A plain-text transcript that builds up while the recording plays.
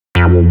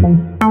So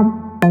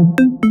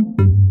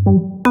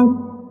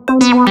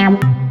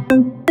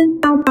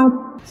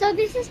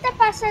this is the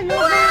pasalubong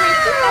my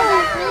tita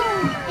got me.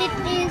 It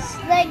is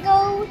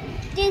Lego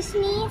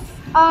Disney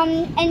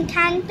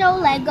Encanto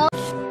Lego.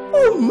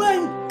 Oh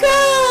my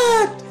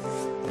God!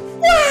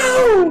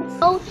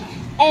 Wow!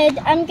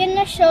 And I'm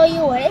gonna show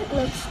you what it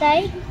looks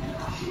like.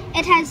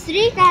 It has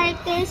 3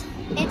 characters.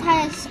 It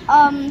has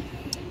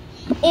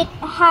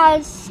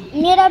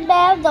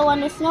Mirabelle, the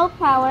one with no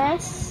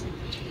powers.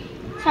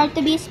 Sorry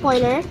to be a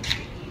spoiler.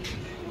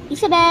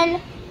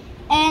 Isabel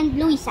and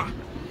Luisa.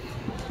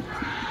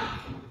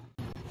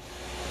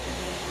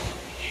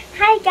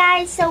 Hi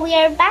guys, so we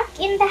are back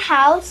in the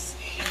house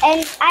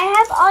and I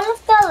have all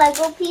of the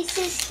Lego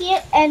pieces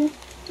here and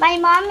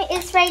my mom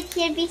is right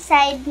here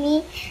beside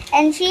me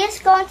and she is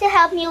going to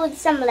help me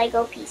with some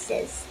Lego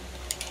pieces.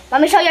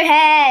 Mommy, show your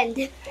hand!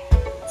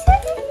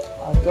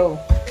 I'll go.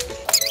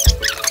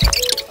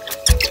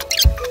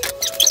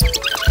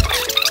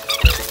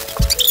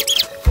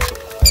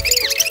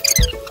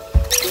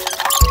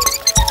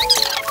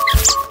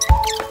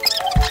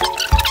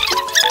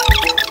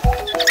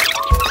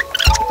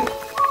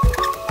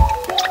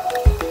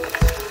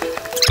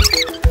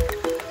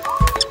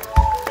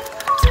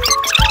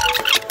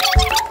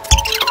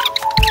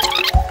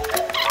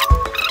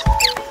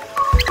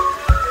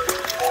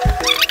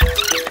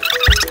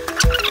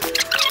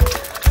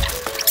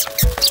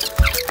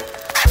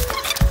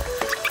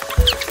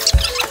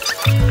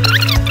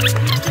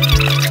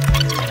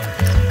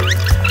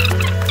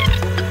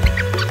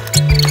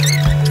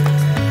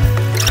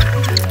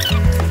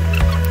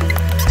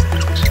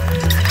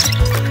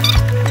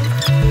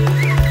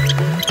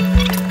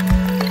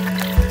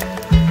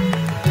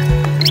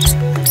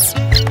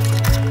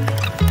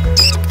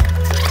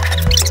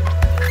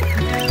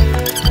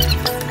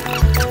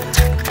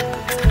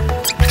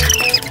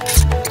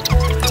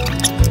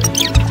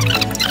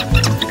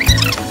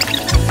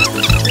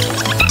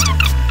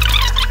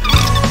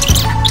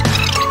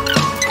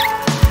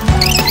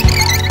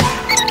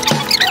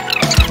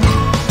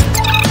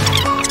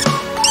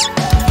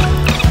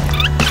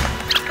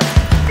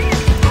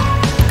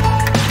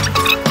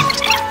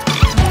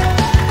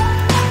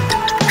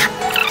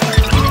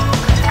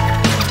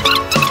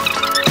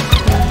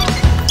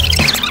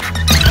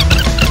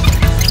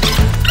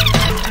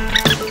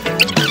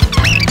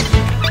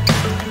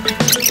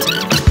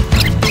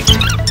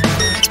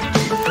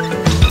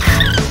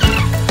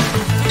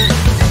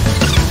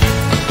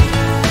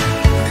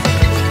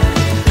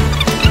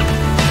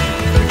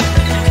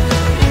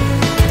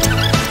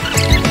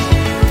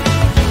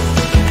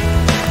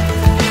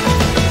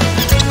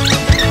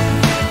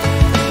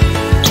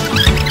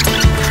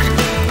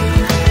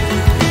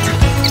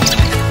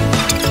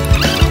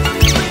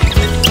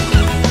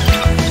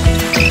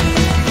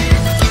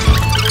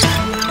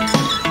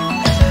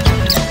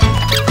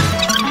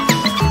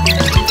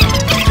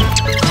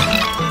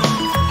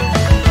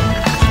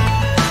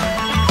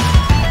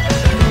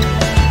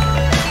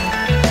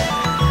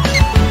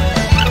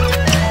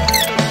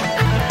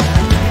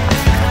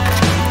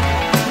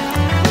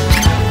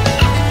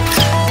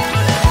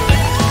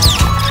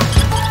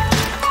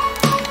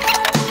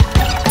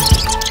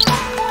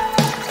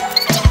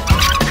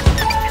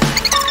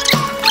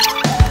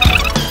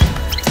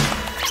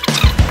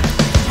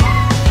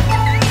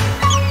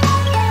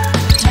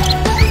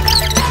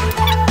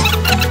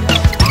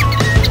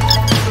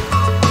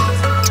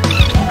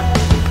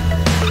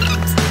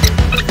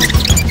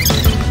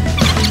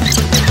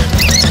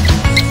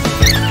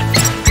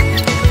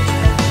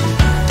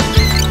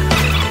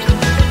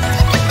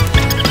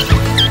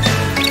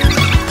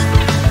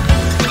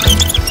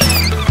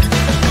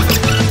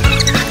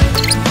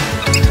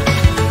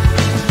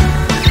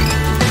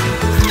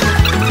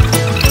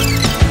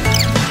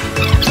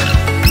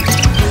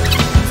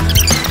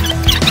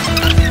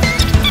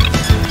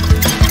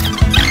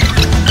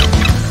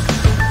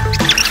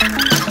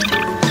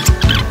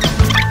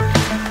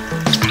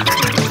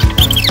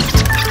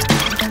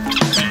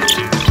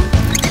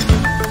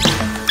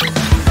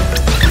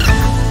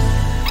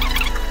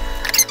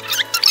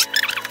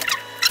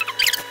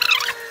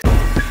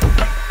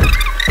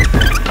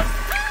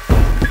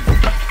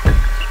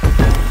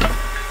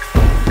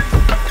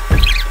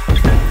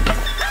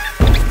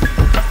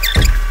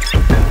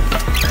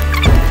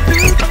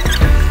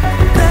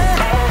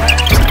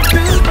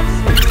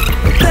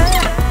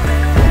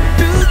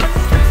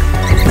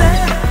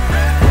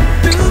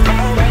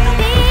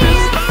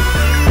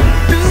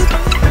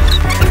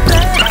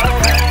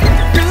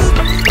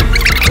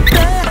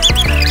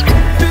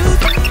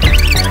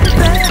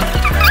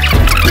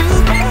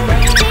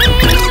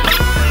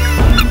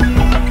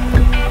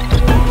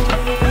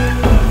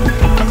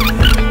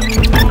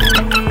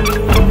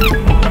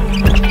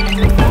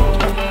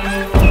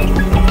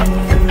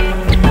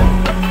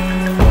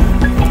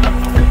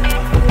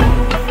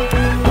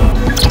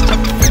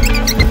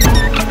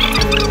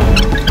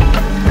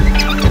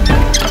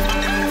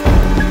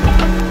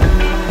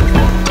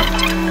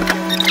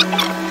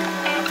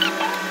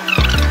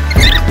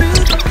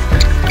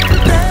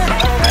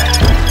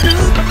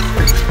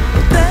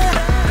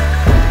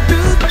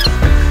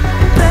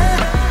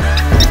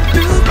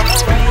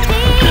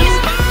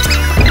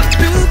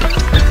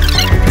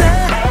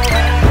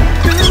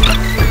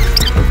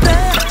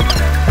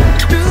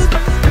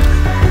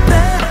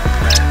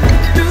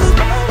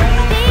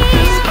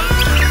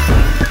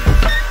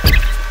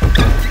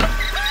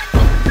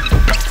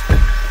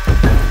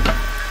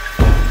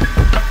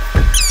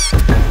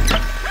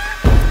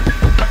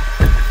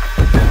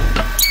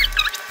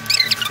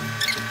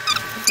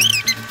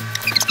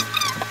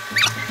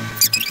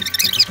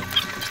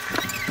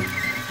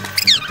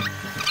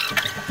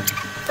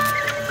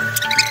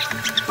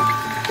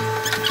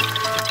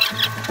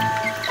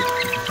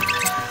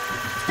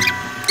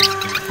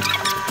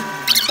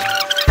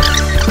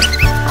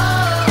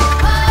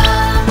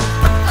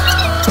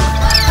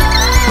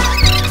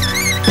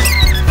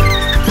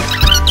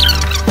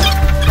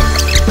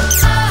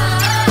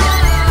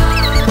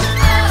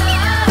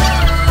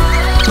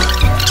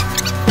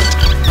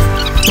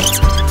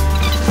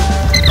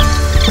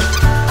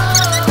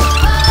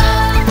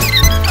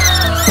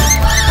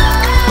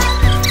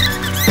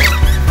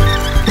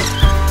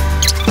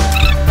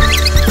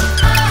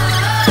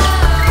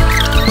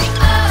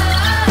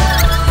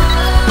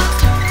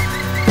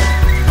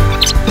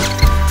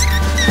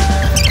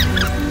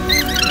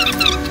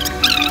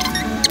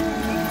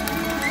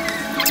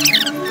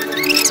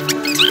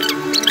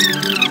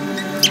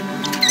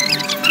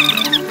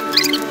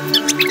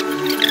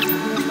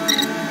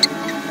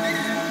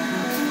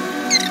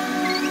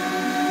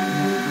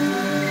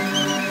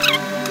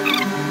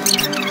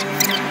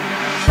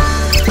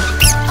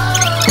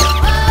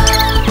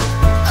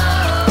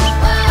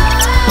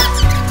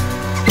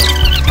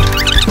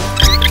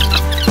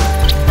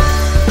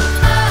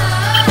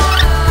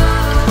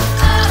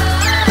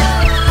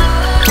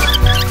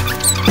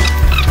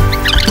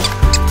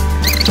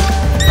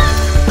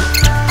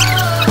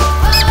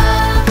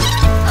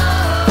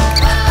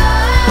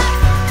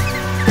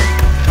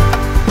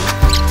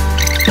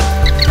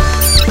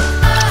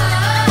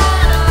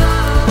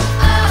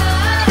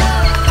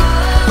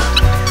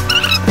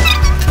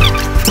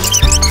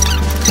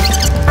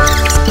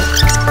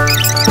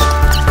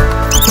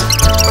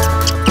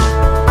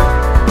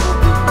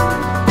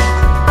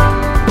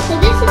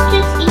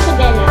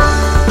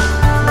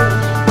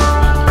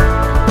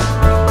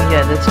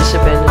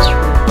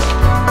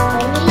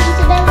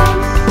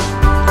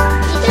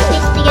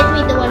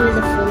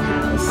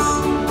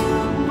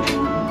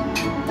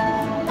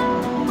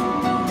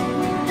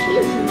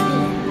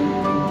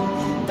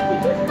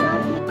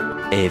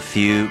 A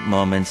few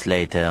moments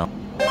later.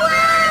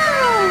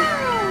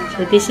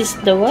 So this is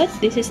the what?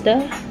 This is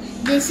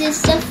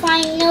the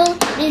final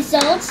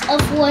results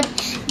of what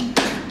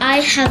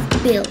I have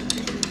built.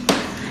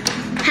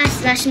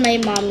 Slash my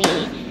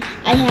mommy.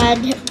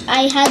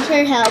 I had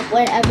her help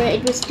whenever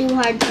it was too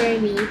hard for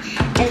me,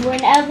 and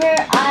whenever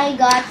I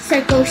got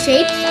circle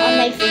shapes on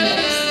my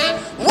fingers.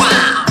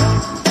 Wow!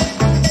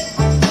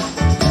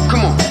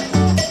 Come on.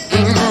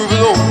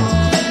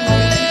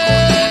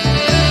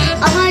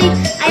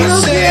 I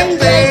hope you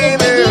enjoyed the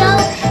video,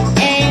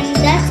 and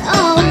that's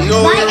all.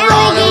 Bye,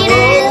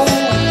 alligators!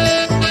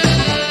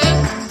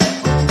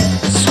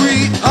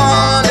 Sweet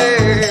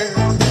honey,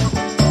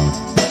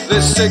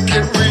 let's take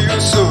it real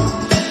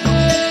soon.